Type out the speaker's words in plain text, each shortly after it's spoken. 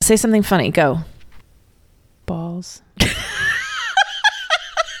Say something funny. Go. Balls.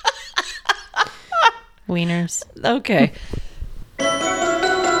 Wieners. Okay.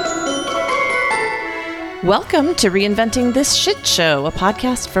 Welcome to Reinventing This Shit Show, a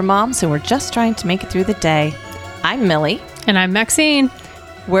podcast for moms who are just trying to make it through the day. I'm Millie. And I'm Maxine.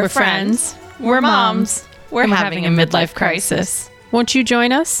 We're friends. We're moms. We're having a midlife crisis. Won't you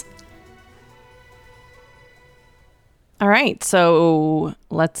join us? All right, so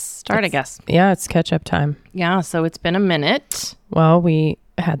let's start, I guess. Yeah, it's catch-up time. Yeah, so it's been a minute. Well, we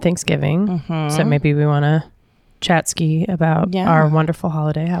had Thanksgiving, so maybe we want to chat ski about our wonderful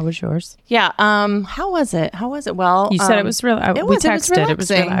holiday. How was yours? Yeah, how was it? Well, you said it was really. We texted. It was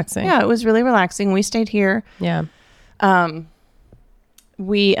relaxing. Yeah, it was really relaxing. We stayed here. Yeah.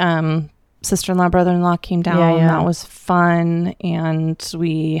 We sister-in-law, brother-in-law came down. Yeah. That was fun, and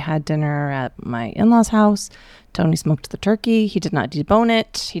we had dinner at my in-laws' house. Tony smoked the turkey. He did not debone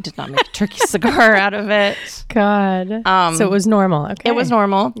it. He did not make a turkey cigar out of it. God. So it was normal. Okay. It was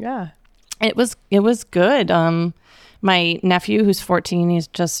normal. Yeah. It was good. My nephew, who's 14, he's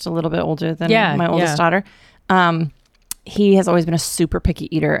just a little bit older than my oldest daughter. He has always been a super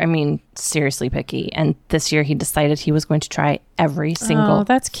picky eater. I mean, seriously picky. And this year he decided he was going to try every single thing.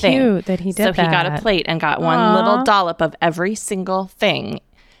 That's cute that he did that. So he got a plate and got one little dollop of every single thing.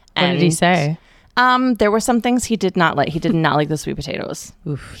 What did he say? There were some things he did not like. He did not like the sweet potatoes.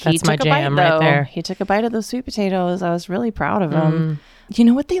 Oof, that's my jam right there. He took a bite of those sweet potatoes. I was really proud of him. You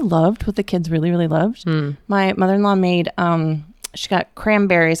know what they loved? What the kids really, really loved? My mother-in-law made, she got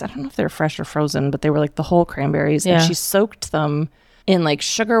cranberries. I don't know if they're fresh or frozen, but they were like the whole cranberries. Yeah. And she soaked them in like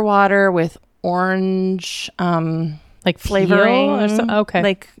sugar water with orange like flavoring. or something? Okay.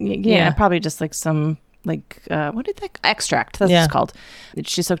 Like, yeah, probably just like some... like what did that extract that's what it's called.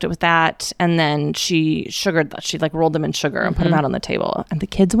 She soaked it with that, and then she like rolled them in sugar and put them out on the table, and the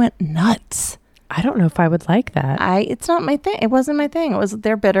kids went nuts. I don't know if I would like that. It's not my thing. It wasn't my thing.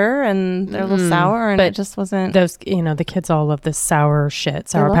 They're bitter and they're a little sour, and it just wasn't. Those, the kids all love this sour shit,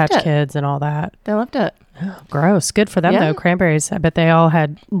 Sour Patch Kids and all that. They loved it. Oh, gross. Good for them though. Cranberries. I bet they all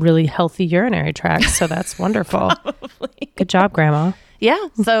had really healthy urinary tracts, so that's wonderful. Good job, Grandma. Yeah.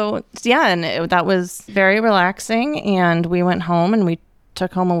 So, and that was very relaxing. And we went home and we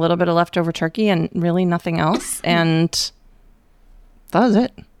took home a little bit of leftover turkey and really nothing else. And that was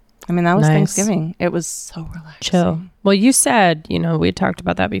it. I mean, that was Thanksgiving. It was so relaxing. Chill. Well, you said, we had talked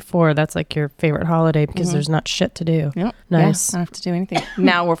about that before. That's like your favorite holiday because there's not shit to do. Yep. Nice. Yeah, I don't have to do anything.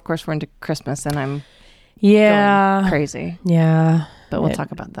 Now, of course, we're into Christmas and I'm going crazy. Yeah. But we'll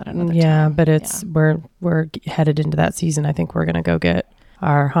talk about that another time. Yeah, but it's we're headed into that season. I think we're gonna go get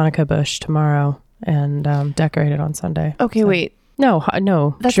our Hanukkah bush tomorrow and decorate it on Sunday. Okay, wait. No.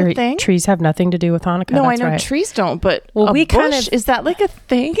 That's a thing? Trees have nothing to do with Hanukkah. No, that's I know right. Trees don't. But well, we bush, kind of is that like a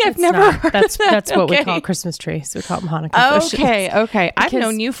thing? I've never heard that's that. what we call Christmas trees. We call them Hanukkah bushes. Okay. I've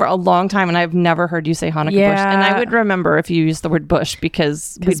known you for a long time, and I've never heard you say Hanukkah bush. And I would remember if you used the word bush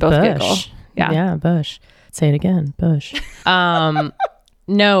because we both giggle. Yeah, bush. Say it again, bush.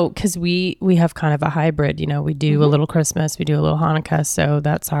 No, because we have kind of a hybrid. We do a little Christmas, we do a little Hanukkah, so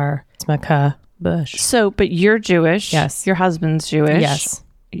that's our Hanukkah bush. So, but you're Jewish. Yes. Your husband's Jewish. Yes.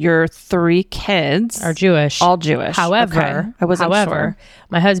 Your 3 kids are Jewish. All Jewish. However, I wasn't sure.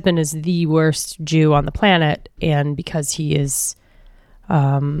 My husband is the worst Jew on the planet, and because he is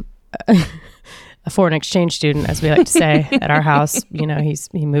a foreign exchange student, as we like to say at our house,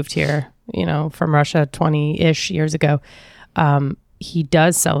 he moved here, from Russia 20-ish years ago. He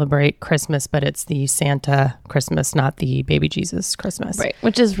does celebrate Christmas, but it's the Santa Christmas, not the baby Jesus Christmas. Right.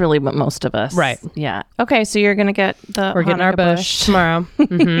 Which is really what most of us. Right. Yeah. Okay. So you're going to get We're getting our bush tomorrow.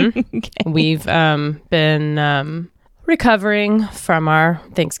 Okay. We've been recovering from our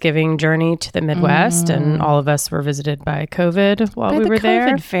Thanksgiving journey to the Midwest, and all of us were visited by COVID while we were there.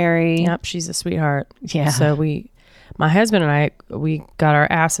 COVID fairy. Yep. She's a sweetheart. Yeah. So my husband and I, we got our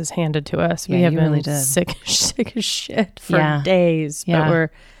asses handed to us. We have been really sick as shit for days, but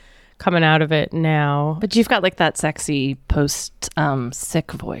we're coming out of it now. But you've got like that sexy post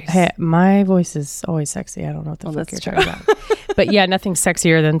sick voice. Hey, my voice is always sexy. I don't know what the fuck you're talking about. But yeah, nothing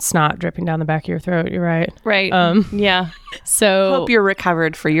sexier than snot dripping down the back of your throat. You're right. Right. Yeah. So hope you're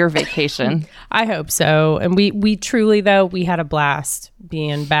recovered for your vacation. I hope so. And we truly, though, we had a blast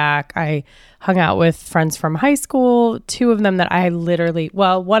being back. I hung out with friends from high school, 2 of them that I literally,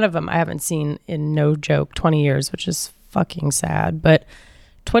 one of them I haven't seen in, no joke, 20 years, which is fucking sad, but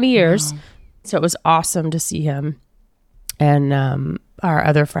 20 years. Wow. So it was awesome to see him. And our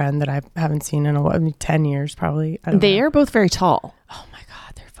other friend that I haven't seen in 10 years probably. They are both very tall. Oh my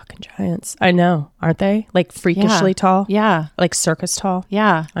God, they're fucking giants. I know, aren't they? Like freakishly tall. Yeah. Like circus tall.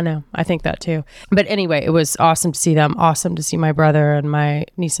 Yeah. I know. I think that too. But anyway, it was awesome to see them. Awesome to see my brother and my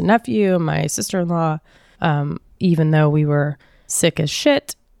niece and nephew and my sister-in-law. Even though we were sick as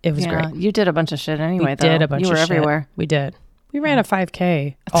shit, it was great. You did a bunch of shit anyway, though. Did a bunch of shit. You were everywhere. We did. We ran a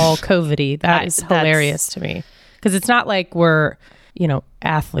 5K, all COVID-y. That is hilarious to me. Because it's not like we're,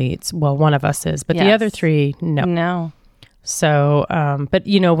 athletes. Well, one of us is, but the other three, no. No. So, but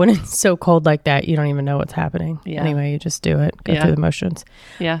when it's so cold like that, you don't even know what's happening. Yeah. Anyway, you just do it, go through the motions.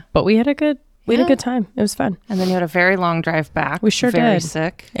 Yeah. But we had a good time. It was fun. And then you had a very long drive back. We sure very did.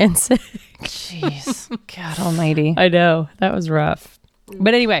 Sick. And sick. Jeez. God almighty. I know. That was rough.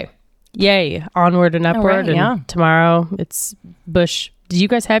 But anyway, yay. Onward and upward. Right, and tomorrow it's Bush. Did you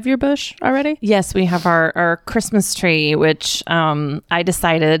guys have your bush already? Yes, we have our Christmas tree, which I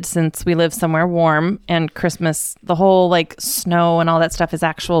decided, since we live somewhere warm and Christmas, the whole like snow and all that stuff is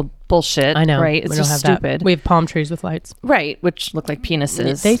actual bullshit. I know. Right? It's just stupid. That. We have palm trees with lights. Right, which look like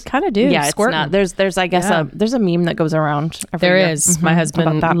penises. They kind of do. Yeah, squirting. It's not. There's I guess there's a meme that goes around every year. There is. Mm-hmm. My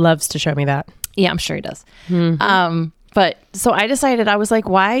husband loves to show me that. Yeah, I'm sure he does. Mm-hmm. But so I decided, I was like,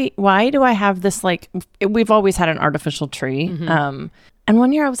 why do I have this, like, we've always had an artificial tree. Mm-hmm. And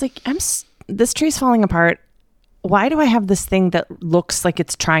one year I was like, this tree's falling apart. Why do I have this thing that looks like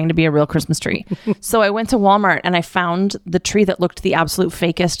it's trying to be a real Christmas tree? So I went to Walmart and I found the tree that looked the absolute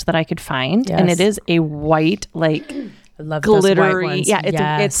fakest that I could find. Yes. And it is a white, like, I love glittery. Those white ones.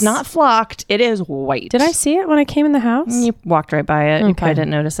 Yeah, it's not flocked. It is white. Did I see it when I came in the house? You walked right by it. Okay. You probably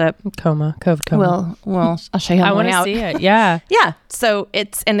didn't notice it. COVID coma. Well, I'll show you. I want to see it. Yeah, yeah. So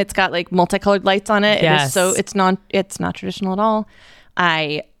it's got like multicolored lights on it. Yes. It's not traditional at all.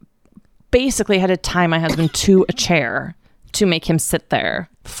 I basically had to tie my husband to a chair to make him sit there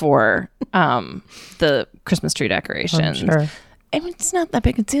for the Christmas tree decorations. Sure. I mean, it's not that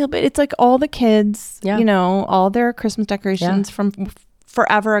big a deal, but it's like all the kids, all their Christmas decorations from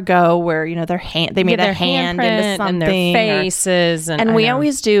forever ago, where they made a hand into something, and their faces, and we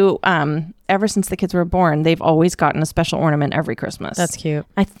always do. Ever since the kids were born, they've always gotten a special ornament every Christmas. That's cute.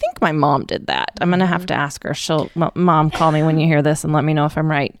 I think my mom did that. I'm gonna have to ask her. Mom, call me when you hear this and let me know if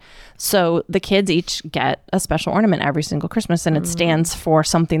I'm right. So the kids each get a special ornament every single Christmas, and it stands for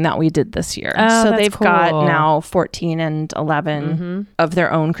something that we did this year. Oh, so they've cool. got now 14 and 11 of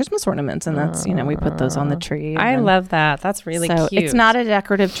their own Christmas ornaments, and that's we put those on the tree. I love that. That's really cute. It's not a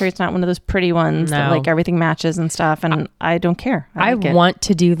decorative tree. It's not one of those pretty ones that like everything matches and stuff. And I don't care. I want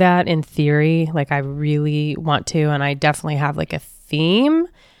to do that in theory. Like I really want to, and I definitely have like a theme,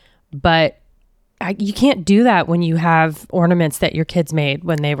 but you can't do that when you have ornaments that your kids made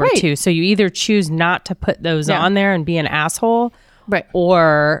when they were 2. So you either choose not to put those on there and be an asshole, right,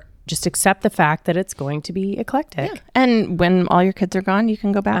 or just accept the fact that it's going to be eclectic. Yeah. And when all your kids are gone, you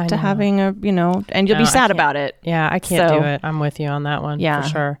can go back to having and you'll be sad about it. Yeah, I can't do it. I'm with you on that one. Yeah, for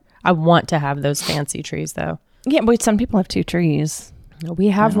sure. I want to have those fancy trees though. Yeah, but some people have 2 trees. We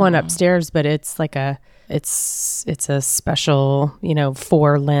have one upstairs, but it's like it's a special,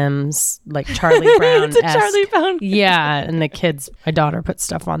 4 limbs, like Charlie Brown. It's a Charlie Brown. Yeah, and my daughter put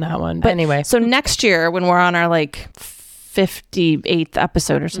stuff on that one. But anyway, so next year when we're on our like 58th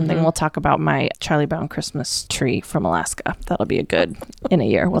episode or something, we'll talk about my Charlie Brown Christmas tree from Alaska. That'll be in a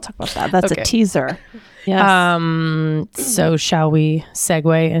year. We'll talk about that. That's a teaser. Yes. So shall we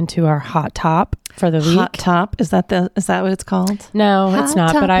segue into our hot top for the week? Hot top? Is that what it's called? No, it's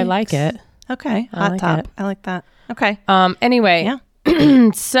not, but I like it. Okay. Hot top. I like that. Okay. Anyway. Yeah.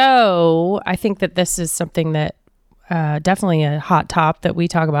 So I think that this is something that definitely a hot top that we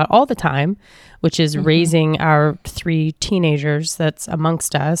talk about all the time, which is raising our 3 teenagers that's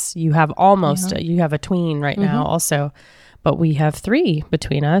amongst us. You have you have a tween right now also. But we have 3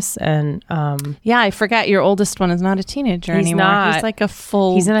 between us, and I forget your oldest one is not a teenager anymore. Not. He's like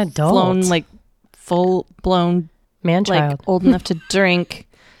he's an adult, full blown man child, like old enough to drink.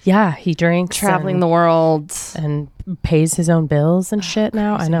 Yeah, he drinks, traveling the world, and pays his own bills and shit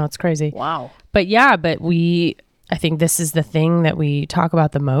now. I know, it's crazy. Wow. But I think this is the thing that we talk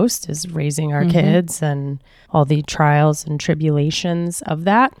about the most, is raising our kids and all the trials and tribulations of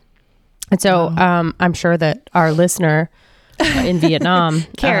that. And so I'm sure that our listener in Vietnam,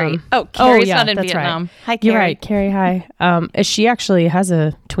 Carrie. Carrie's not in Vietnam. Right. Hi, Carrie. You're right, Carrie. Hi. She actually has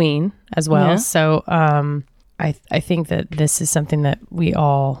a tween as well. Yeah. So I think that this is something that we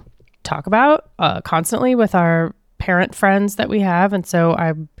all talk about constantly with our parent friends that we have. And so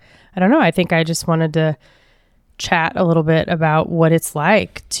I don't know. I think I just wanted to chat a little bit about what it's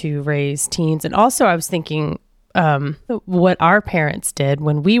like to raise teens. And also I was thinking what our parents did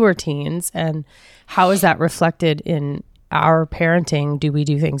when we were teens, and how is that reflected in our parenting, do we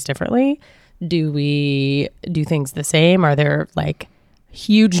do things differently? Do we do things the same? Are there like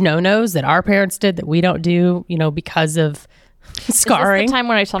huge no-nos that our parents did that we don't do, because of scarring? Is this the time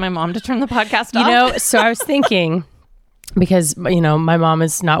when I tell my mom to turn the podcast off? So I was thinking, because, my mom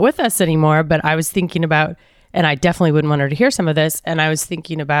is not with us anymore, but I was thinking about, and I definitely wouldn't want her to hear some of this, and I was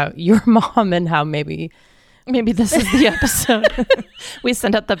thinking about your mom and how maybe this is the episode. We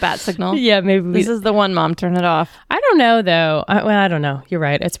send out the bat signal. Yeah, maybe this is the one, Mom. Turn it off. I don't know, though. I don't know. You're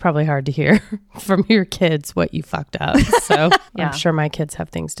right. It's probably hard to hear from your kids what you fucked up. So yeah. I'm sure my kids have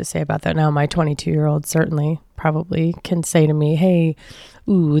things to say about that now. My 22-year-old certainly probably can say to me, hey,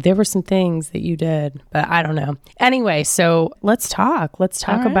 there were some things that you did. But I don't know. Anyway, so let's talk. Let's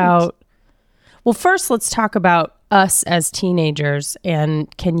talk about... Well, first, let's talk about us as teenagers.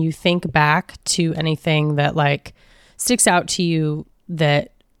 And can you think back to anything that like sticks out to you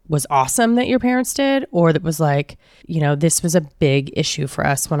that was awesome that your parents did, or that was like, this was a big issue for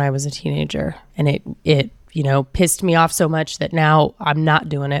us when I was a teenager, and it pissed me off so much that now I'm not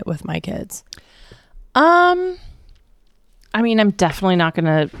doing it with my kids? I'm definitely not going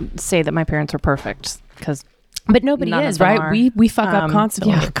to say that my parents were perfect, but nobody is, right? We fuck up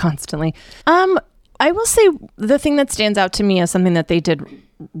constantly. Yeah, constantly. I will say the thing that stands out to me as something that they did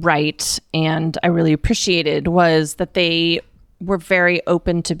right and I really appreciated was that they were very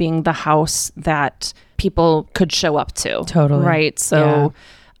open to being the house that people could show up to. Totally. Right. So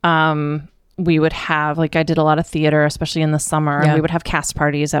we would have, like, I did a lot of theater, especially in the summer. Yeah. We would have cast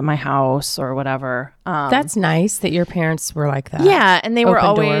parties at my house or whatever. That's nice that your parents were like that. Yeah. And they were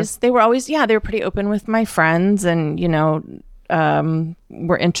always, they were pretty open with my friends and,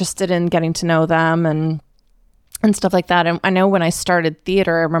 were interested in getting to know them and stuff like that. And I know when I started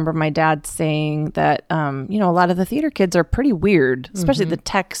theater, I remember my dad saying that, a lot of the theater kids are pretty weird, especially the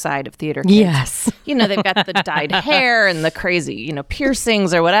tech side of theater kids. Yes. They've got the dyed hair and the crazy,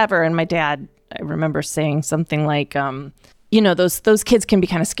 piercings or whatever. And my dad, I remember saying something like, those kids can be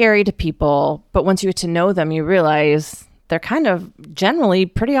kind of scary to people, but once you get to know them, you realize they're kind of generally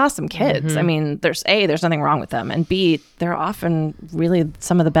pretty awesome kids. There's nothing wrong with them. And B, they're often really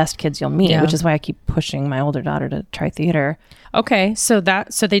some of the best kids you'll meet, which is why I keep pushing my older daughter to try theater. Okay. So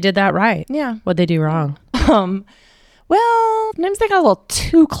they did that right. Yeah. What'd they do wrong? Well, sometimes they got a little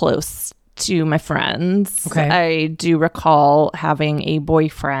too close to my friends. Okay. I do recall having a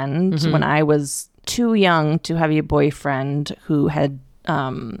boyfriend when I was too young to have a boyfriend who had,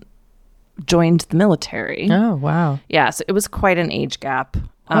 joined the military. Oh, wow. Yeah, so it was quite an age gap.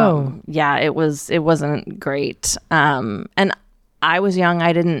 Yeah, it wasn't great. And I was young.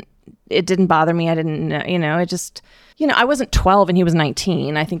 It didn't bother me. I didn't know, I wasn't 12 and he was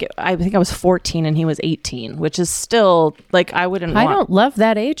 19. I think I was 14 and he was 18, which is still like, I don't love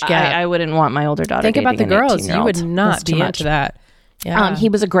that age gap. I wouldn't want my older daughter. Think about the girls. You would not be into that. Yeah. He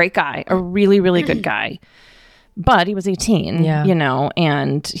was a great guy, a really, really good guy. But he was 18,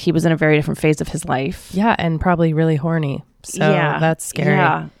 and he was in a very different phase of his life. Yeah, and probably really horny. So that's scary.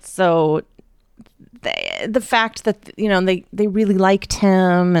 Yeah. So the fact that, they really liked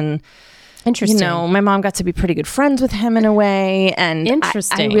him and... Interesting. My mom got to be pretty good friends with him in a way. And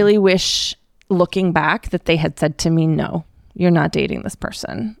interesting. I really wish, looking back, that they had said to me, no, you're not dating this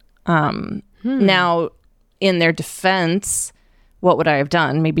person. Now, in their defense, what would I have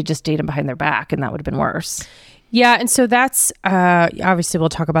done? Maybe just date him behind their back, and that would have been worse. Yeah, and so that's obviously we'll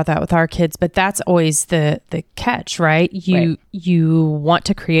talk about that with our kids, but that's always the catch, right? You want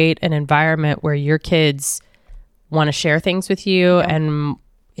to create an environment where your kids want to share things with you, and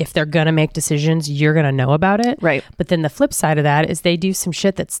if they're gonna make decisions, you're gonna know about it, right? But then the flip side of that is they do some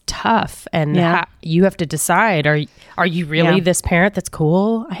shit that's tough, and you have to decide: are you really this parent that's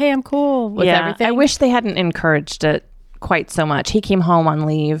cool? Hey, I'm cool with everything. I wish they hadn't encouraged it quite so much. He came home on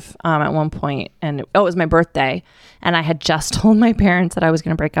leave at one point, and it was my birthday, and I had just told my parents that I was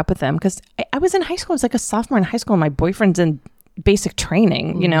going to break up with him because I was in high school. I was like a sophomore in high school, and my boyfriend's in basic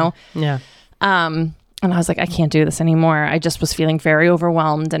training, Yeah. And I was like, I can't do this anymore. I just was feeling very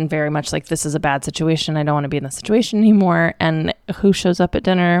overwhelmed and very much like, this is a bad situation. I don't want to be in this situation anymore. And who shows up at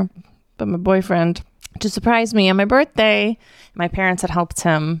dinner but my boyfriend to surprise me on my birthday? My parents had helped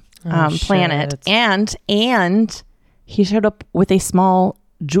him plan it, and he showed up with a small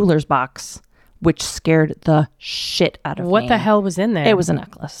jeweler's box, which scared the shit out of me. What the hell was in there? It was a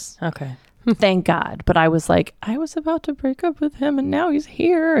necklace. Okay. Thank God. But I was like, I was about to break up with him and now he's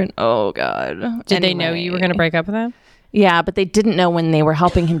here. And oh God. Did they know you were going to break up with him? Yeah, but they didn't know when they were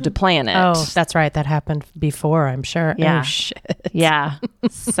helping him to plan it. Oh, that's right. That happened before, I'm sure. Yeah. Oh, shit. Yeah.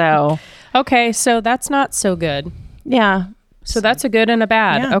 So. Okay. So that's not so good. Yeah. So that's a good and a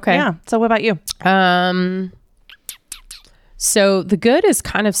bad. Yeah, okay. Yeah. So what about you? So the good is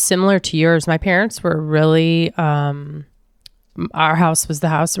kind of similar to yours. My parents were really, our house was the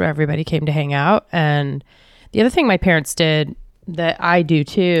house where everybody came to hang out. And the other thing my parents did that I do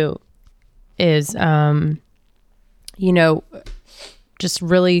too is, just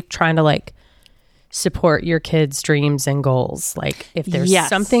really trying to like support your kids' dreams and goals. Like if there's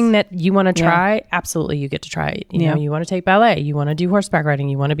something that you want to try, absolutely you get to try it. You know, you want to take ballet, you want to do horseback riding,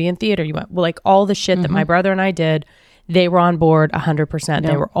 you want to be in theater, like all the shit that my brother and I did, they were on board 100%.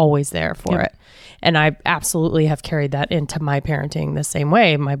 They were always there for it. And I absolutely have carried that into my parenting the same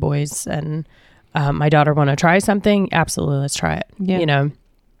way. My boys and my daughter want to try something. Absolutely. Let's try it. Yeah. You know,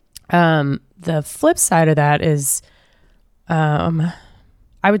 the flip side of that is,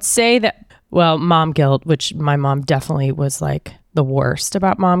 I would say that, well, mom guilt, which my mom definitely was like the worst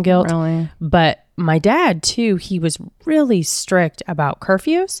about mom guilt. Really? But my dad too, he was really strict about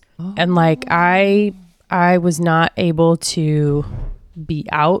curfews. And like, I was not able to be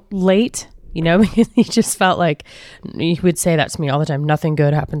out late, you know, because he just felt like he would say that to me all the time. Nothing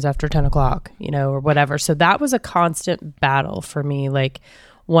good happens after 10 o'clock, you know, or whatever. So that was a constant battle for me. Like,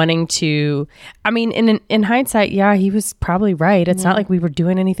 wanting to, I mean, in hindsight, yeah, he was probably right. It's not like we were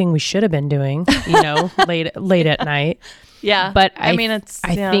doing anything we should have been doing, you know, late at night. Yeah. But I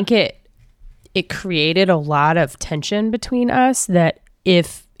think it created a lot of tension between us that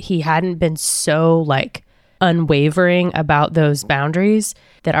if he hadn't been so like unwavering about those boundaries,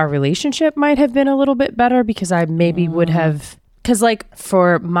 that our relationship might have been a little bit better, because I maybe would have, because like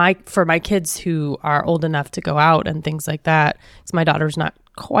for my kids who are old enough to go out and things like that, because my daughter's not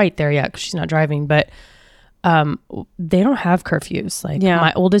quite there yet because she's not driving, but they don't have curfews. Like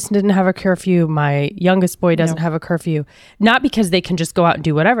my oldest didn't have a curfew, my youngest boy doesn't have a curfew, not because they can just go out and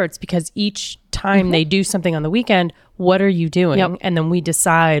do whatever. It's because each time they do something on the weekend, what are you doing? And then we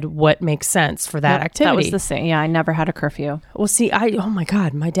decide what makes sense for that activity. That was the same. Yeah, I never had a curfew. Well, see, oh my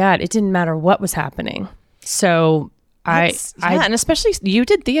God, my dad, it didn't matter what was happening. So and especially you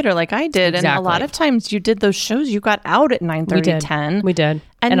did theater like I did. Exactly. And a lot of times you did those shows, you got out at 9:30, 10. We did.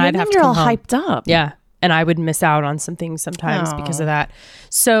 And I'd have to come all home. Hyped up. Yeah. And I would miss out on some things sometimes because of that.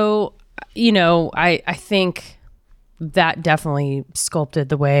 So, you know, I think that definitely sculpted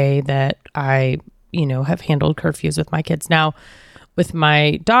the way that I, you know, have handled curfews with my kids. Now, with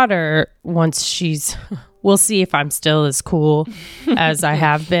my daughter, once we'll see if I'm still as cool as I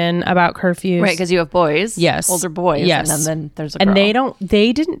have been about curfews. Right, because you have boys. Yes. Older boys. Yes. And then there's a girl. And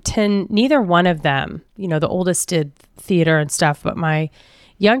they didn't tend, neither one of them, you know, the oldest did theater and stuff, but my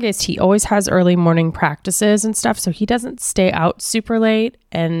youngest, he always has early morning practices and stuff. So he doesn't stay out super late,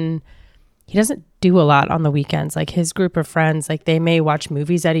 and he doesn't do a lot on the weekends. Like his group of friends, like they may watch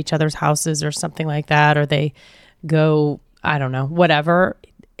movies at each other's houses or something like that, or they go, I don't know, whatever.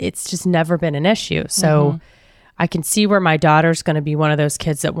 It's just never been an issue. So I can see where my daughter's going to be one of those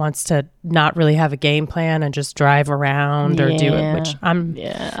kids that wants to not really have a game plan and just drive around or do it, which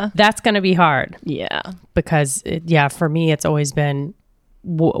that's going to be hard. Yeah. Because for me, it's always been,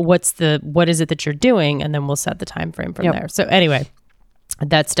 what is it that you're doing? And then we'll set the time frame from there. So anyway,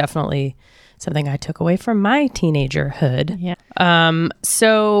 that's definitely something I took away from my teenagerhood. Yeah.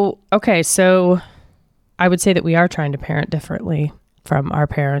 So I would say that we are trying to parent differently from our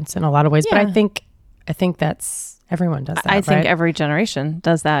parents in a lot of ways, but I think that's, everyone does that. I think every generation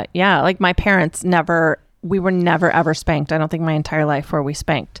does that. Yeah. Like my parents we were never ever spanked. I don't think my entire life were we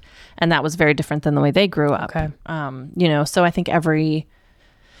spanked. And that was very different than the way they grew up. Okay. You know, so I think every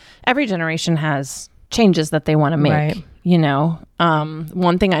generation has changes that they want to make, right. You know.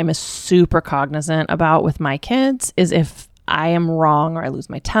 One thing I'm super cognizant about with my kids is if I am wrong or I lose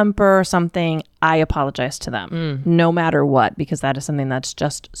my temper or something, I apologize to them no matter what, because that is something that's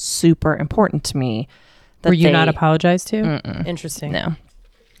just super important to me. Were you not apologized to? Mm-mm. Interesting. No.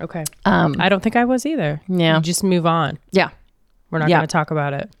 Okay. I don't think I was either. Yeah. You just move on. Yeah. We're not going to talk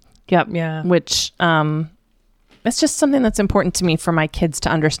about it. Yep. Yeah. Which, it's just something that's important to me for my kids to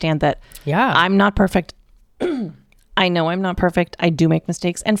understand that I'm not perfect. I know I'm not perfect. I do make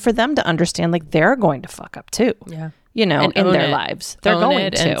mistakes. And for them to understand, like, they're going to fuck up too. Yeah. You know, in their lives. They're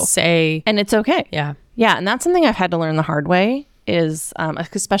going to. And say. And it's okay. Yeah. Yeah. And that's something I've had to learn the hard way is,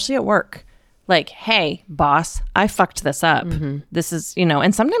 especially at work. Like, hey, boss, I fucked this up. Mm-hmm. This is, you know,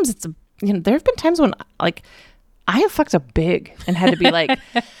 and sometimes it's, you know, there have been times when, like, I have fucked up big and had to be like,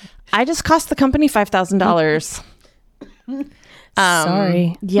 I just cost the company $5,000.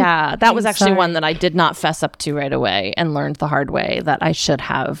 Sorry. Yeah, that was actually one that I did not fess up to right away and learned the hard way that I should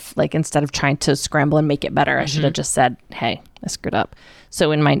have, like, instead of trying to scramble and make it better, I should have just said, hey, I screwed up.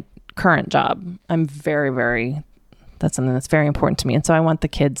 So in my current job, I'm very, very That's something that's very important to me. And so I want the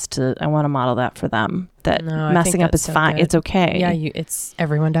kids I want to model that for them, that messing up is fine. Good. It's okay. Yeah.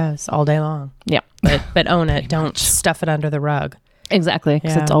 Everyone does all day long. Yeah. But own it. Don't stuff it under the rug. Exactly.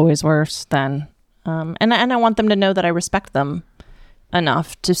 Because it's always worse than, and I want them to know that I respect them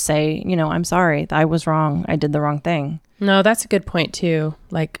enough to say, I'm sorry. I was wrong. I did the wrong thing. No, that's a good point too.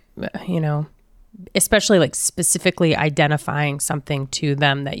 Like, especially like specifically identifying something to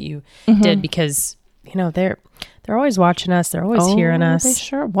them that you did, because they're always watching us, they're always hearing us. They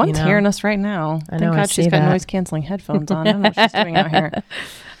sure one's hearing us right now. I know. Thank God she's got noise canceling headphones on. I don't know what she's doing out here.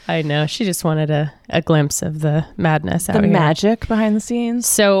 I know, she just wanted a glimpse of the madness out here. The magic behind the scenes.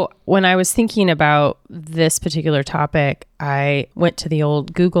 So when I was thinking about this particular topic, I went to the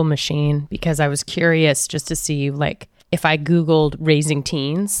old Google machine because I was curious just to see, like, if I Googled raising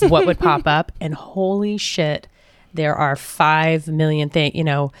teens, what would pop up? And holy shit, there are 5 million things,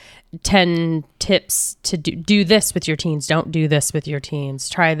 10 tips to do this with your teens. Don't do this with your teens.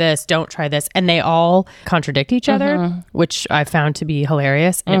 Try this. Don't try this. And they all contradict each other, which I found to be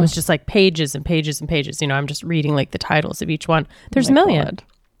hilarious. And it was just like pages and pages and pages. I'm just reading like the titles of each one. There's a million. God.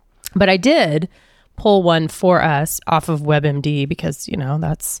 But I did pull one for us off of WebMD because,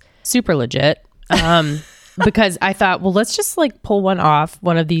 that's super legit. Because I thought, well, let's just like pull one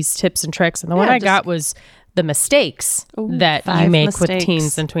of these tips and tricks. And the one I got was the mistakes that you make with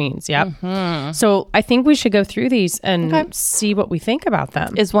teens and tweens. Yep. So I think we should go through these and see what we think about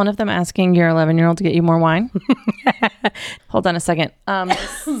them. Is one of them asking your 11-year-old to get you more wine? Hold on a second.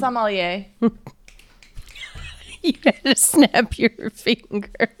 Sommelier. You had to snap your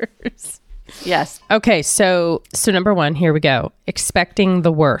fingers. Yes. Okay. So number one, here we go. Expecting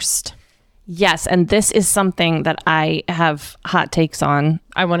the worst. Yes, and this is something that I have hot takes on.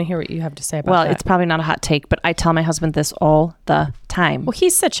 I want to hear what you have to say about that. Well, it's probably not a hot take, but I tell my husband this all the time. Well,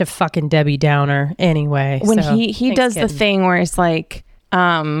 he's such a fucking Debbie Downer anyway. When he does the thing where he's like,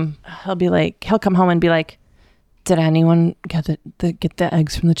 he'll come home and be like, did anyone get the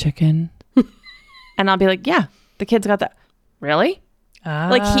eggs from the chicken? And I'll be like, yeah, the kids got that. Really?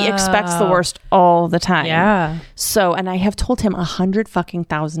 Like he expects the worst all the time. Yeah. So, and I have told him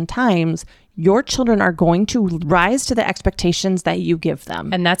 100,000 times, your children are going to rise to the expectations that you give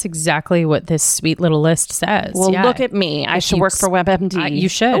them. And that's exactly what this sweet little list says. Well, look at me. I should work for WebMD. You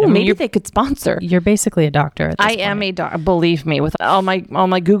should. Oh, maybe they could sponsor. You're basically a doctor at this point. I am a doctor. Believe me, with all my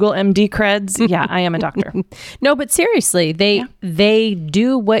Google MD creds. Yeah, I am a doctor. No, but seriously, they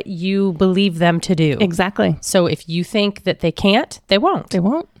do what you believe them to do. Exactly. So if you think that they can't, they won't. They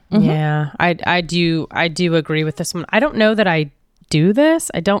won't. Mm-hmm. Yeah, I do agree with this one. I don't know that I do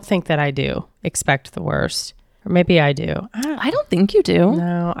this. I don't think that I do expect the worst. Or maybe I do. I don't think you do.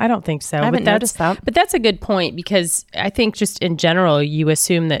 No, I don't think so. I haven't noticed that. But that's a good point, because I think just in general, you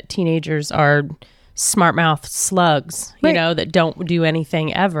assume that teenagers are smart mouth slugs, right, that don't do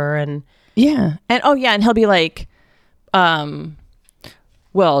anything ever. And yeah. And and he'll be like,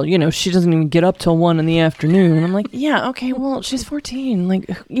 well, she doesn't even get up till 1 PM. And I'm like, yeah, okay, well, she's 14. Like,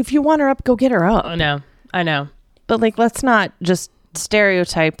 if you want her up, go get her up. I know. But like, let's not just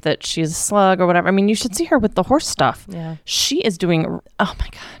stereotype that she's a slug or whatever. I mean, you should see her with the horse stuff. Yeah. She is doing, oh my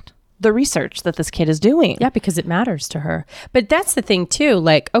God, the research that this kid is doing. Yeah, because it matters to her. But that's the thing too.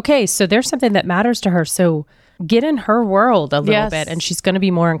 Like, okay, so there's something that matters to her. So get in her world a little bit, and she's going to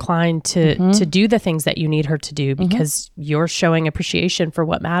be more inclined to do the things that you need her to do, because you're showing appreciation for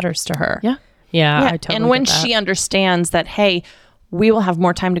what matters to her. Yeah. Yeah. I totally and when she understands that, hey, we will have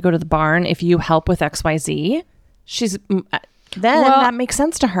more time to go to the barn if you help with XYZ, that makes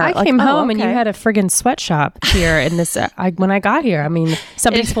sense to her. I came home and you had a friggin' sweatshop here in this. When I got here, I mean,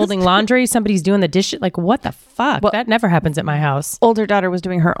 somebody's folding laundry, somebody's doing the dishes. Like, what the fuck? Well, that never happens at my house. Older daughter was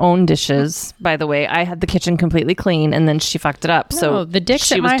doing her own dishes, by the way. I had the kitchen completely clean, and then she fucked it up. So the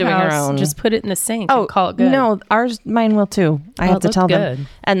dish at my house, just put it in the sink and call it good. No, mine will too. I have to tell them.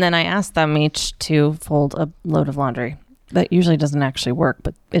 And then I asked them each to fold a load of laundry. That usually doesn't actually work,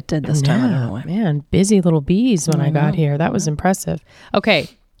 but it did this time. I don't know why. Man, busy little bees when I got here. That was impressive. Okay,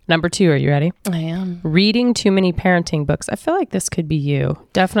 number 2. Are you ready? I am. Reading too many parenting books. I feel like this could be you.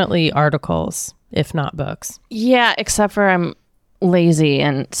 Definitely articles, if not books. Yeah, except for I'm lazy.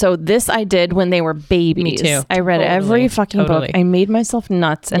 And so this I did when they were babies. Me too. I read every fucking book. I made myself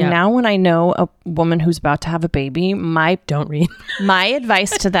nuts. And now when I know a woman who's about to have a baby, don't read. My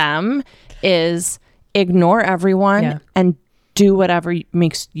advice to them is ignore everyone and do whatever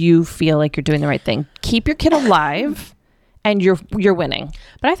makes you feel like you're doing the right thing. Keep your kid alive and you're winning.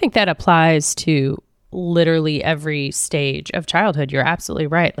 But I think that applies to literally every stage of childhood. You're absolutely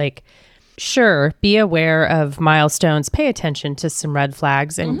right. Like, sure, be aware of milestones, pay attention to some red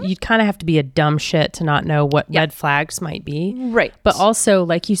flags, and you kind of have to be a dumb shit to not know what red flags might be. Right. But also,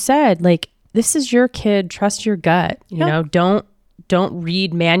 like you said, like, this is your kid, trust your gut. You know, don't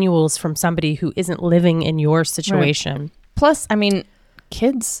read manuals from somebody who isn't living in your situation. Right. Plus, I mean,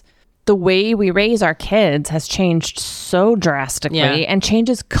 kids, the way we raise our kids has changed so drastically and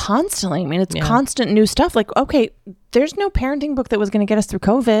changes constantly. I mean, it's constant new stuff. Like, okay, there's no parenting book that was going to get us through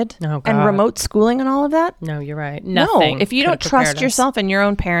COVID and remote schooling and all of that. No, you're right. Nothing. No, if you don't trust yourself in your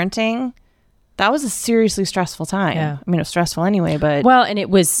own parenting, that was a seriously stressful time. Yeah. I mean, it was stressful anyway, but... Well, and it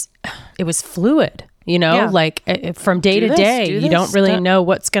was fluid, you know, like from day to day, you don't really know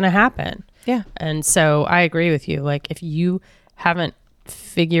what's going to happen. Yeah. And so I agree with you. Like, if you haven't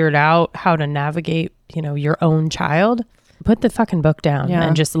figured out how to navigate, you know, your own child, put the fucking book down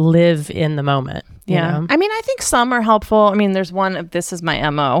and just live in the moment. You know? I mean, I think some are helpful. I mean, there's one of this is my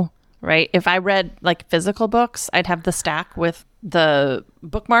MO, right? If I read like physical books, I'd have the stack with the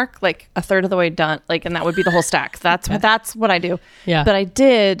bookmark like a third of the way done, like, and that would be the whole stack. That's what I do. Yeah. But I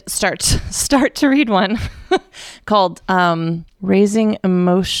did start to read one called Raising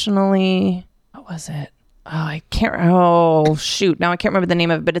Emotionally. What was it? Oh shoot, now I can't remember the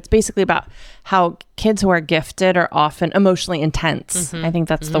name of it, but it's basically about how kids who are gifted are often emotionally intense. I think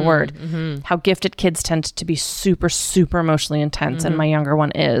that's the word. How gifted kids tend to be super, super emotionally intense, and my younger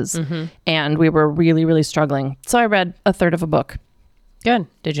one is. And we were really, really struggling. So I read a third of a book. Good.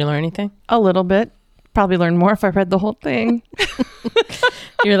 Did you learn anything? A little bit. Probably learn more if I read the whole thing.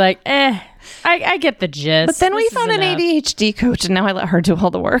 You're like, I get the gist. But then we found an ADHD coach, and now I let her do all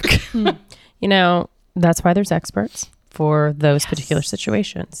the work. You know, that's why there's experts for those particular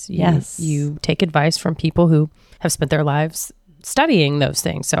situations. You take advice from people who have spent their lives studying those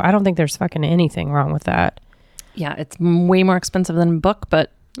things. So I don't think there's fucking anything wrong with that. Yeah, it's way more expensive than a book,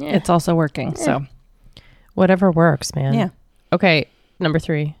 but it's also working. So whatever works, man. Yeah. Okay, number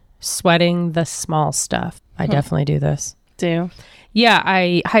 3, sweating the small stuff. I definitely do this. Yeah,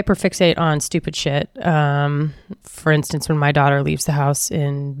 I hyperfixate on stupid shit. For instance, when my daughter leaves the house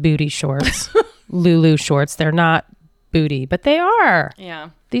in booty shorts, Lulu shorts, they're not booty, but they are.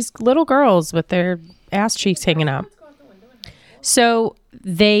 Yeah. These little girls with their ass cheeks hanging out. So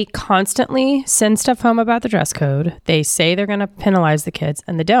they constantly send stuff home about the dress code. They say they're going to penalize the kids,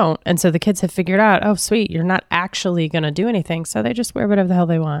 and they don't. And so the kids have figured out, oh, sweet, you're not actually going to do anything. So they just wear whatever the hell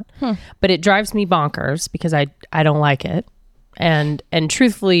they want. But it drives me bonkers because I don't like it. And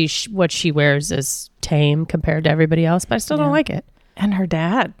truthfully, what she wears is tame compared to everybody else, but I still don't like it. And her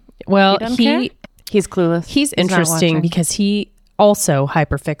dad. Well, he's clueless. He's interesting because he also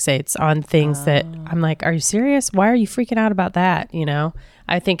hyperfixates on things that I'm like, are you serious? Why are you freaking out about that? You know,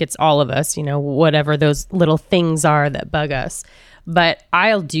 I think it's all of us, you know, whatever those little things are that bug us. But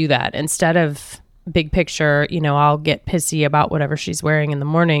I'll do that instead of big picture, you know, I'll get pissy about whatever she's wearing in the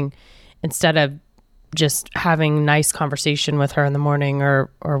morning instead of just having nice conversation with her in the morning or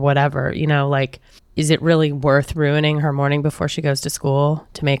whatever, you know, like, is it really worth ruining her morning before she goes to school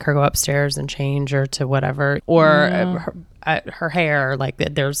to make her go upstairs and change or to whatever? Or her hair, like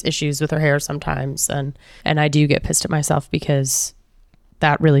there's issues with her hair sometimes. And I do get pissed at myself because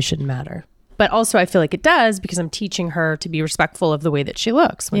that really shouldn't matter. But also I feel like it does because I'm teaching her to be respectful of the way that she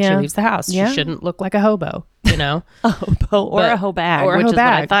looks when she leaves the house. She shouldn't look like a hobo, you know? A hobo or a hobag, which is what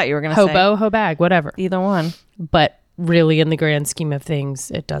I thought you were going to say. Hobag, whatever. Either one. But really in the grand scheme of things,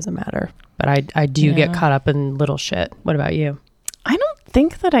 it doesn't matter. But I do get caught up in little shit. What about you? I don't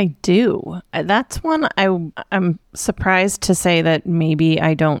think that I do. That's one I'm surprised to say that maybe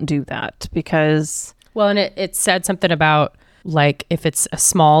I don't do that because... Well, and it said something about like if it's a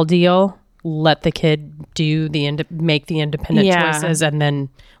small deal, let the kid do make the independent choices, and then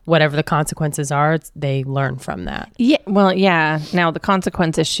whatever the consequences are, they learn from that. Yeah. Well, yeah. Now the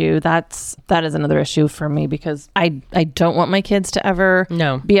consequence issue, that is another issue for me because I don't want my kids to ever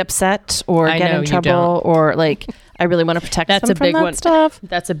be upset or get in trouble or like, I really want to protect them from that stuff.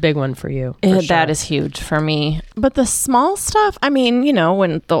 That's a big one for you. That is huge for me. But the small stuff, I mean, you know,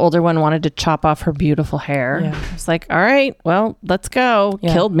 when the older one wanted to chop off her beautiful hair, I was like, all right, well, let's go.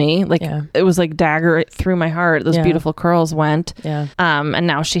 Killed me. Like it was like dagger through my heart. Those beautiful curls went. And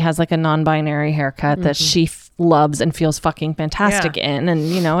now she has like a non-binary haircut that she loves and feels fucking fantastic in. And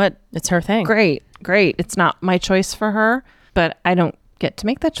you know, it's her thing. Great. It's not my choice for her, but I don't get to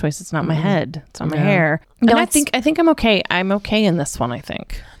make that choice. It's not my head. It's not my hair. No, I think I'm okay. I'm okay in this one, I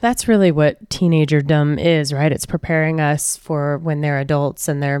think. That's really what teenagerdom is, right? It's preparing us for when they're adults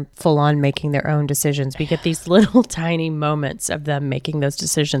and they're full on making their own decisions. We get these little tiny moments of them making those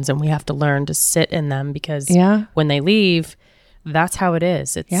decisions and we have to learn to sit in them because when they leave, that's how it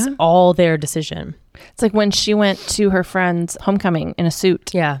is. It's all their decision. It's like when she went to her friend's homecoming in a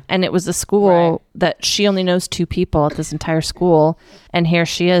suit. Yeah. And it was a school that she only knows 2 people at this entire school. And here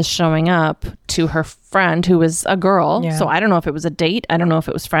she is showing up to her friend who was a girl. Yeah. So I don't know if it was a date. I don't know if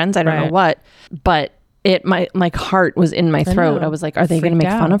it was friends. I don't know what. But my heart was in my throat. I was like, are they going to make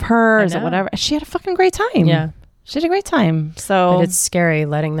fun of her? Is it whatever? She had a fucking great time. Yeah. She had a great time. So but it's scary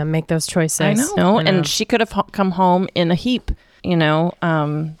letting them make those choices. I know. And she could have come home in a heap.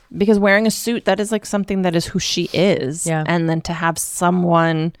 Because wearing a suit, that is like something that is who she is. Yeah. And then to have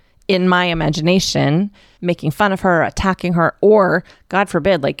someone in my imagination making fun of her, attacking her, or God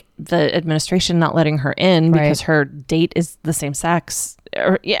forbid, like the administration not letting her in because her date is the same sex.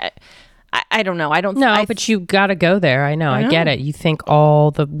 Or I don't know. I don't know. But you got to go there. I know. I get it. You think all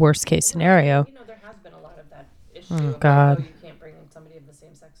the worst case scenario. There has been a lot of that issue. Oh, God. You can't bring somebody of the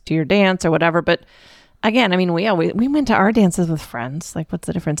same sex to your dance or whatever. But again, I mean, we went to our dances with friends. Like, what's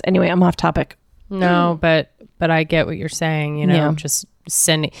the difference? Anyway, I'm off topic. No, but I get what you're saying. Just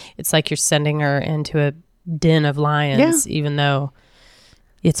sending. It's like you're sending her into a den of lions, even though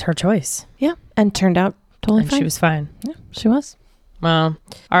it's her choice. Yeah, and turned out totally fine. She was fine. Yeah, she was. Well,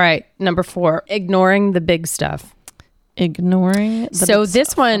 all right. Number 4, ignoring the big stuff. Ignoring. So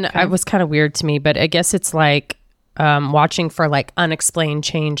this one was kind of weird to me, but I guess it's like watching for like unexplained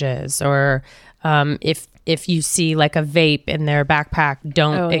changes, or if you see like a vape in their backpack,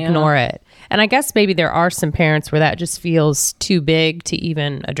 don't ignore it. And I guess maybe there are some parents where that just feels too big to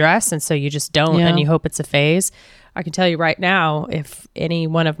even address, and so you just don't, and you hope it's a phase. I can tell you right now, if any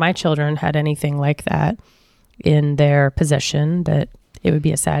one of my children had anything like that in their possession, that it would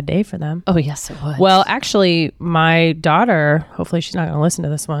be a sad day for them. Oh, yes, it would. Well, actually, my daughter, hopefully she's not going to listen to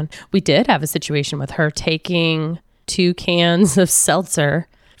this one, we did have a situation with her taking 2 cans of seltzer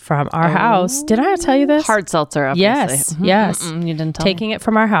from our house. Did I tell you this? Hard seltzer, obviously. Yes. You didn't tell Taking me. it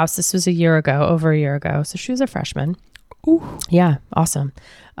from our house. This was over a year ago. So she was a freshman. Ooh. Yeah, awesome.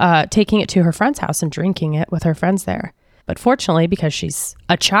 Taking it to her friend's house and drinking it with her friends there. But fortunately, because she's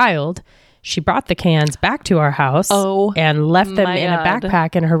a child, she brought the cans back to our house and left them in a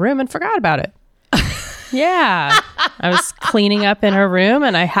backpack in her room and forgot about it. Yeah. I was cleaning up in her room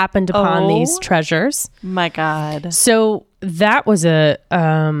and I happened upon these treasures. My God. So that was a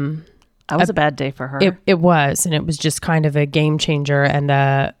bad day for her. It was. And it was just kind of a game changer and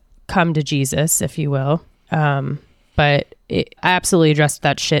a come to Jesus, if you will. But I absolutely addressed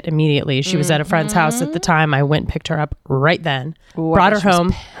that shit immediately. She was at a friend's house at the time. I went and picked her up right then. Brought her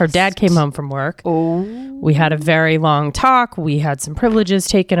home. Her dad came home from work. We had a very long talk. We had some privileges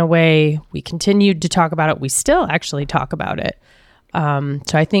taken away. We continued to talk about it. We still actually talk about it.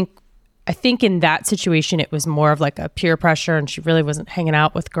 So I think in that situation, it was more of like a peer pressure, and she really wasn't hanging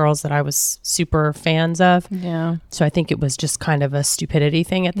out with girls that I was super fans of. Yeah. So I think it was just kind of a stupidity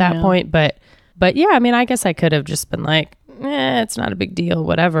thing at that point. But yeah, I mean, I guess I could have just been like, it's not a big deal,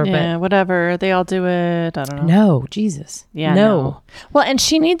 whatever. Yeah, but whatever. They all do it. I don't know. No, Jesus. Yeah. No. Well, and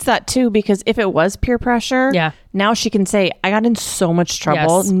she needs that too, because if it was peer pressure, now she can say, I got in so much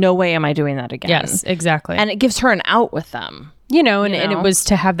trouble. Yes. No way am I doing that again. Yes, exactly. And it gives her an out with them. And it was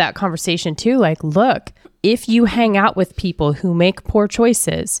to have that conversation too. Like, look, if you hang out with people who make poor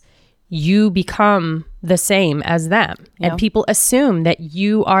choices, you become the same as them. And people assume that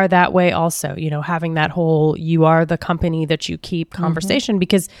you are that way also, having that whole, you are the company that you keep conversation,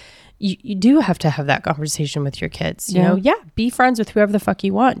 because you do have to have that conversation with your kids. Be friends with whoever the fuck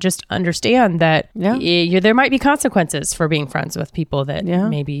you want. Just understand that there might be consequences for being friends with people that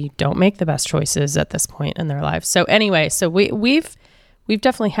maybe don't make the best choices at this point in their lives. So anyway, so we've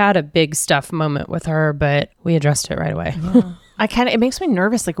definitely had a big stuff moment with her, but we addressed it right away. Yeah. It makes me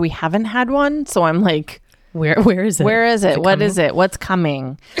nervous. Like, we haven't had one. So I'm like, where is it? Where is it? What is it? What's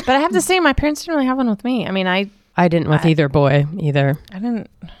coming? But I have to say, my parents didn't really have one with me. I mean, I didn't with either boy either. I didn't.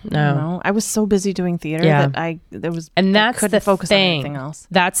 No, I was so busy doing theater that I couldn't focus on anything else.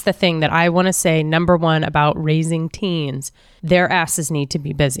 That's the thing that I want to say. Number one about raising teens, their asses need to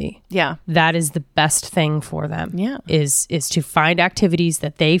be busy. Yeah, that is the best thing for them. Yeah, is to find activities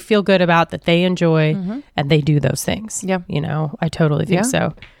that they feel good about, that they enjoy, and they do those things. Yeah, I totally think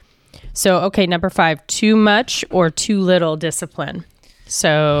so. So okay, number 5, too much or too little discipline.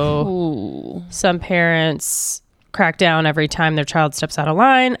 So some parents crack down every time their child steps out of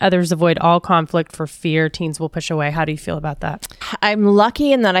line. Others avoid all conflict for fear teens will push away. How do you feel about that? I'm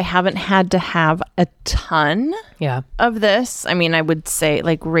lucky in that I haven't had to have a ton of this. I mean, I would say,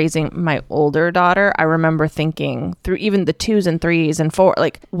 like, raising my older daughter, I remember thinking through even the 2s and 3s and 4,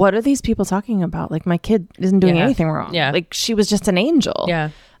 like, what are these people talking about? Like, my kid isn't doing anything wrong. Yeah. Like, she was just an angel. Yeah.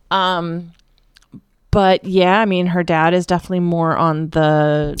 But yeah, I mean, her dad is definitely more on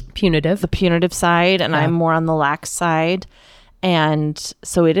the punitive side, and I'm more on the lax side. And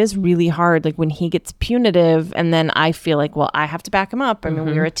so it is really hard, like when he gets punitive, and then I feel like, well, I have to back him up. I mean,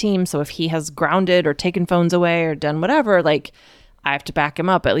 we're a team. So if he has grounded or taken phones away or done whatever, like I have to back him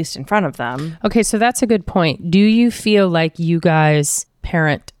up, at least in front of them. Okay, so that's a good point. Do you feel like you guys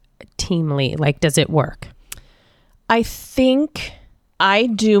parent teamly? Like, does it work? I think I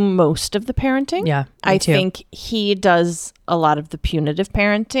do most of the parenting. Yeah, I think he does a lot of the punitive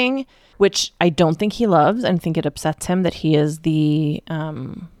parenting, which I don't think he loves. I think it upsets him that he is the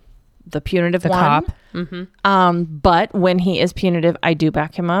punitive one. Cop. But when he is punitive, I do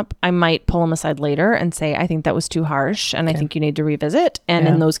back him up. I might pull him aside later and say, I think that was too harsh, and I think you need to revisit. And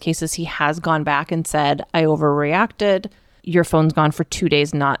in those cases, he has gone back and said, I overreacted. Your phone's gone for 2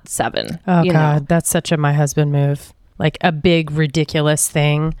 days, not 7. Oh, God, that's such a my husband move. Like a big, ridiculous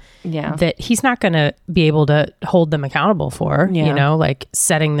thing that he's not going to be able to hold them accountable for, you know, like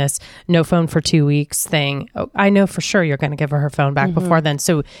setting this no phone for 2 weeks thing. Oh, I know for sure you're going to give her phone back before then.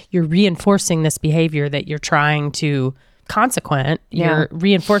 So you're reinforcing this behavior that you're trying to consequent. You're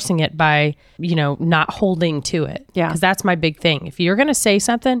reinforcing it by, you know, not holding to it. Yeah. Because that's my big thing. If you're going to say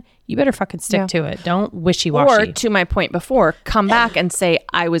something, you better fucking stick to it. Don't wishy-washy. Or to my point before, come back and say,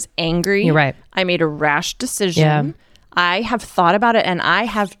 I was angry. You're right. I made a rash decision. Yeah. I have thought about it, and I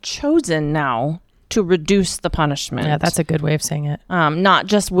have chosen now to reduce the punishment. Yeah, that's a good way of saying it. Not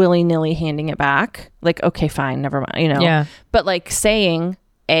just willy-nilly handing it back. Like, okay, fine, never mind, you know. Yeah. But like saying,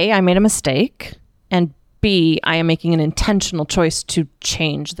 A, I made a mistake, and B, I am making an intentional choice to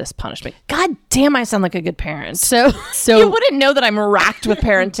change this punishment. God damn, I sound like a good parent. So you wouldn't know that I'm racked with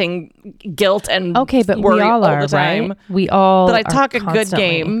parenting guilt and but we all are, right? We all that I talk a good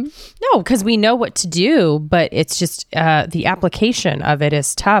game. No, because we know what to do, but it's just the application of it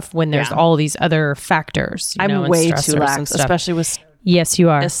is tough when there's all these other factors. I'm way too lax, especially with. Yes,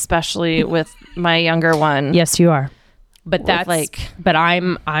 you are. Especially with my younger one. Yes, you are. But that's but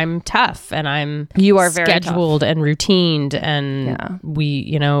I'm tough, and I'm very scheduled and routined, and we,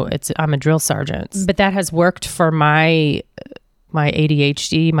 you know, I'm a drill sergeant. But that has worked for my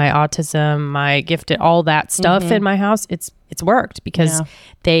ADHD, my autism, my gifted, all that stuff in my house. It's worked because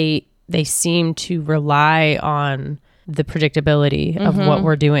they seem to rely on the predictability of what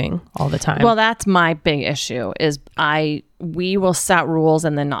we're doing all the time. Well, that's my big issue is we will set rules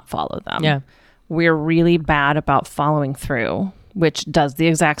and then not follow them. Yeah. We're really bad about following through, which does the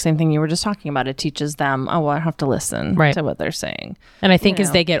exact same thing you were just talking about. It teaches them, I don't have to listen to what they're saying. And I think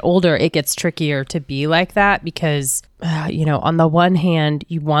as they get older, it gets trickier to be like that because, you know, on the one hand,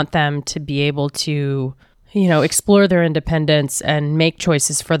 you want them to be able to, you know, explore their independence and make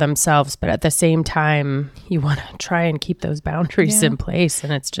choices for themselves. But at the same time, you want to try and keep those boundaries in place.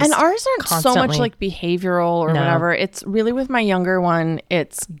 And it's just and ours aren't so much like behavioral or whatever. It's really with my younger one,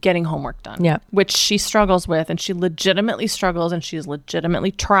 it's getting homework done. Yeah. Which she struggles with, and she legitimately struggles, and she's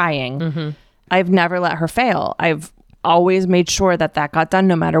legitimately trying. I've never let her fail. I've always made sure that got done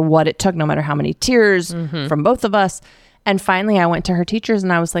no matter what it took, no matter how many tears from both of us. And finally, I went to her teachers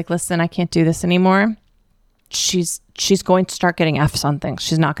and I was like, listen, I can't do this anymore. She's going to start getting F's on things.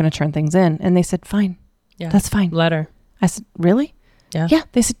 She's not going to turn things in. And they said, fine. Yeah. That's fine. Let her. I said, really? Yeah. Yeah.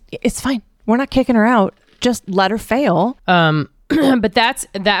 They said, it's fine. We're not kicking her out. Just let her fail. But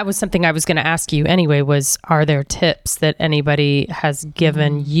that was something I was going to ask you anyway, was are there tips that anybody has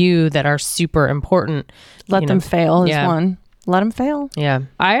given you that are super important? Let them fail is one. Let them fail. Yeah.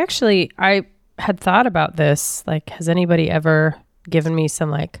 I had thought about this. Like, has anybody ever given me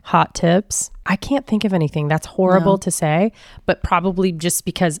some like hot tips? I can't think of anything. That's horrible to say, but probably just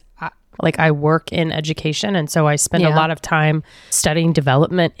because I work in education, and so I spend a lot of time studying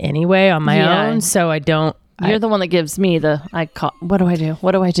development anyway on my own. So I don't. You're the one that gives me what do I do?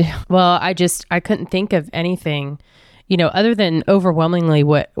 What do I do? Well, I couldn't think of anything, you know, other than overwhelmingly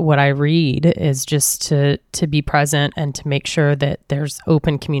what I read is just to be present and to make sure that there's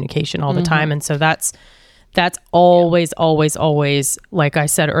open communication all the time. And so that's always, always, always, like I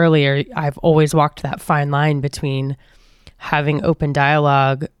said earlier, I've always walked that fine line between having open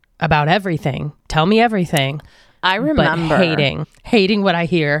dialogue about everything. Tell me everything. I remember hating what I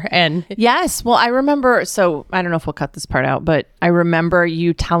hear. And yes, well, I remember, so I don't know if we'll cut this part out, but I remember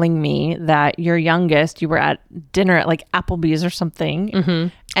you telling me that your youngest, you were at dinner at like Applebee's or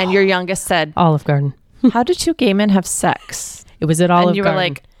something, and your youngest said, Olive Garden. How do two gay men have sex? It was at Olive Garden. And you were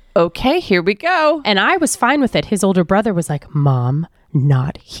like, okay, here we go. And I was fine with it. His older brother was like, Mom,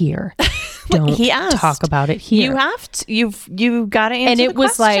 not here. Don't he asked. talk about it here. You have to. You've got to answer and it the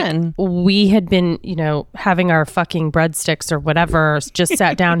was question. like we had been, having our fucking breadsticks or whatever, just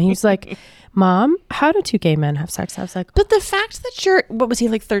sat down. He was like, Mom, how do two gay men have sex? I was like, but the fact that what was he,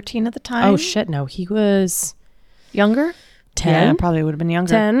 like 13 at the time? Oh shit, no, he was younger. 10? Yeah, probably would have been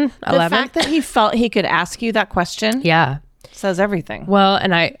younger. 10, 11. The fact that he felt he could ask you that question, says everything. Well,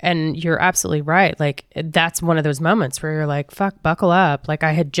 and you're absolutely right. Like that's one of those moments where you're like, fuck, buckle up. Like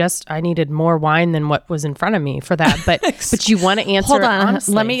I needed more wine than what was in front of me for that. But you want to answer. Hold on,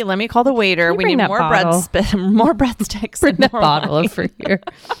 honestly. let me call the waiter. We need more more breadsticks. Bring that bottle over here.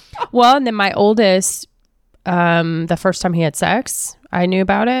 Well, and then my oldest, the first time he had sex, I knew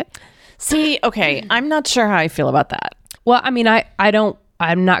about it. See, okay, I'm not sure how I feel about that. Well, I mean,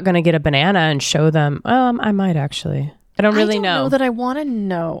 I'm not going to get a banana and show them. I might actually. I don't really know that I want to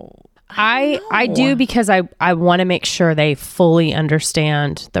know. I do because I want to make sure they fully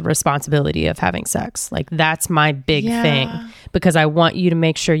understand the responsibility of having sex. Like that's my big thing, because I want you to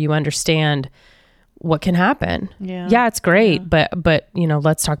make sure you understand what can happen. Yeah, it's great, but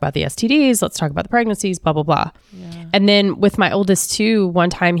let's talk about the STDs, let's talk about the pregnancies, blah blah blah. And then with my oldest too,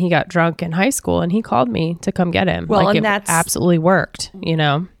 one time he got drunk in high school and he called me to come get him. Well, like and that's absolutely worked,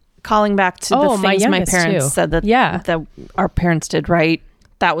 Calling back to the things my parents said that our parents did right.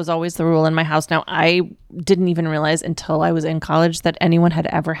 That was always the rule in my house. Now, I didn't even realize until I was in college that anyone had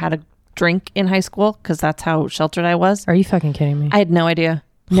ever had a drink in high school, because that's how sheltered I was. Are you fucking kidding me? I had no idea.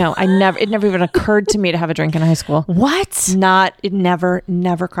 No, it never even occurred to me to have a drink in high school. What? It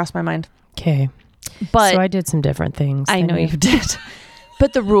never crossed my mind. Okay. But so I did some different things. I know you did.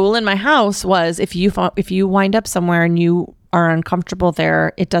 But the rule in my house was if you wind up somewhere and you are uncomfortable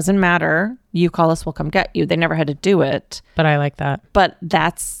there, it doesn't matter. You call us, we'll come get you. They never had to do it. But I like that. But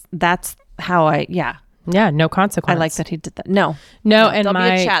that's how Yeah, no consequence. I like that he did that. No. And there'll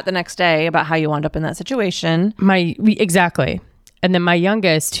be a chat the next day about how you wound up in that situation. Exactly. And then my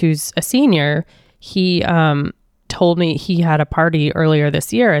youngest, who's a senior, he told me he had a party earlier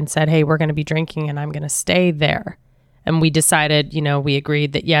this year and said, hey, we're going to be drinking and I'm going to stay there. And we decided, we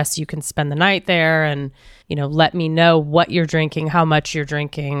agreed that, yes, you can spend the night there and, let me know what you're drinking, how much you're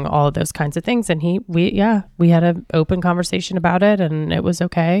drinking, all of those kinds of things. And we had an open conversation about it and it was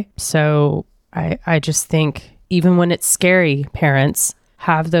okay. So I just think even when it's scary, parents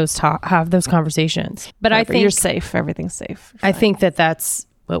have those conversations. But I think you're safe. Everything's safe. I think that's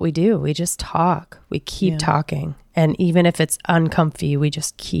what we do. We just talk. We keep talking. And even if it's uncomfy, we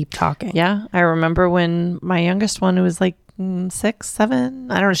just keep talking. Yeah. I remember when my youngest one, who was like 6, 7,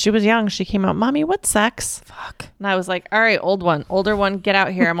 I don't know, she was young. She came out, Mommy, what's sex? Fuck. And I was like, all right, older one, get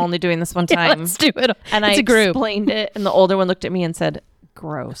out here. I'm only doing this one time. Let's do it. And I explained it. And the older one looked at me and said,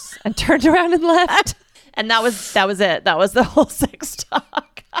 gross. And turned around and left. And that was it. That was the whole sex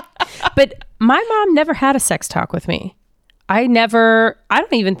talk. But my mom never had a sex talk with me. I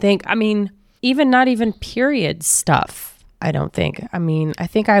don't even think, not even period stuff, I don't think. I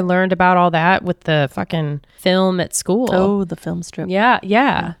think I learned about all that with the fucking film at school. Oh, the film strip.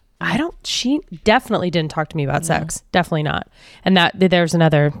 Yeah. She definitely didn't talk to me about sex. Definitely not. And there's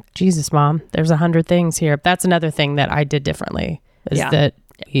another, Jesus, Mom, there's 100 things here. That's another thing that I did differently, is that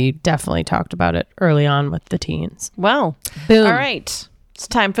we definitely talked about it early on with the teens. Well, boom. All right. It's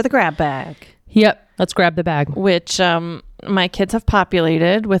time for the grab bag. Yep. Let's grab the bag. Which my kids have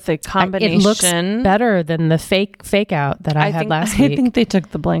populated with a combination. It looks better than the fake out that I had last week. I think they took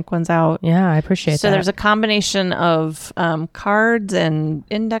the blank ones out. Yeah, I appreciate that. So there's a combination of cards and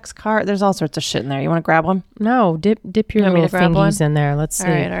index card. There's all sorts of shit in there. You want to grab one? No, dip your little fingies in there. Let's see.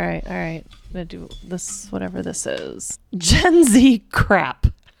 All right. I'm going to do this, whatever this is. Gen Z crap.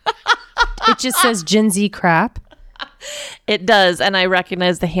 It just says Gen Z crap. It does, and I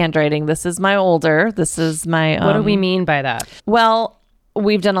recognize the handwriting. This is my older. This is my... what do we mean by that? Well,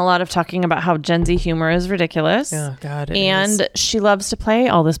 we've done a lot of talking about how Gen Z humor is ridiculous. Oh, God, and she loves to play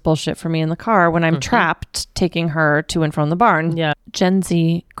all this bullshit for me in the car when I'm trapped taking her to and from the barn. Yeah. Gen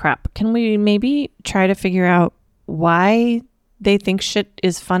Z crap. Can we maybe try to figure out why they think shit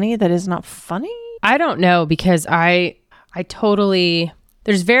is funny that is not funny? I don't know, because I totally...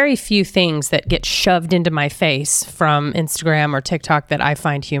 There's very few things that get shoved into my face from Instagram or TikTok that I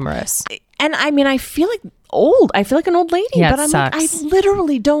find humorous. And I feel like old. I feel like an old lady. Yeah, but I'm sucks. like, I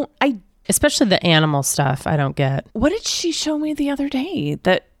literally don't. Especially the animal stuff, I don't get. What did she show me the other day?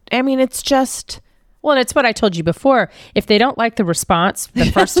 It's just... Well, it's what I told you before. If they don't like the response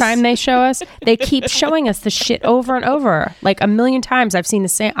the first time they show us, they keep showing us the shit over and over. Like 1 million times I've seen the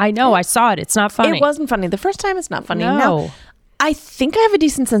same. I know, I saw it. It's not funny. It wasn't funny. The first time it's not funny. No. Now, I think I have a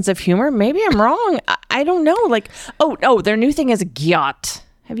decent sense of humor. Maybe I'm wrong. I don't know. Like, their new thing is gyat.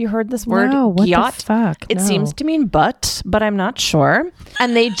 Have you heard this word? No, what gyat? The fuck? It seems to mean butt, but I'm not sure.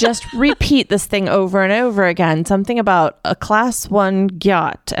 And they just repeat this thing over and over again. Something about a class 1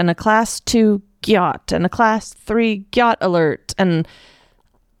 gyat and a class 2 gyat and a class 3 gyat alert. And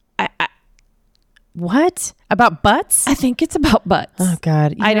what? About butts? I think it's about butts. Oh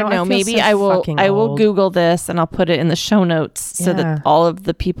God. I don't know. Maybe I will Google this and I'll put it in the show notes so that all of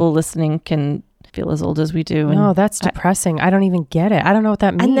the people listening can feel as old as we do. No, that's depressing. I don't even get it. I don't know what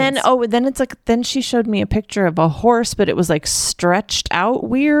that means. And then it's like, then she showed me a picture of a horse, but it was like stretched out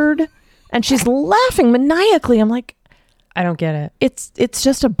weird. And she's laughing maniacally. I'm like, I don't get it. It's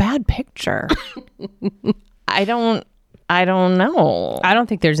just a bad picture. I don't know. I don't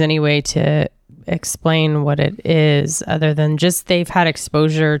think there's any way to explain what it is other than just they've had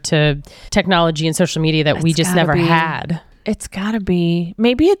exposure to technology and social media that we just never had. It's gotta be.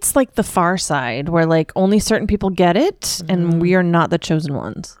 Maybe it's like the Far Side where like only certain people get it and we are not the chosen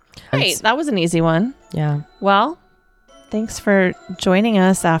ones. Right. That was an easy one. Yeah. Well, thanks for joining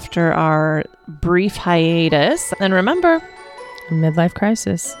us after our brief hiatus. And remember, a midlife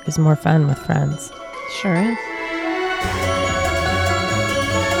crisis is more fun with friends. Sure is.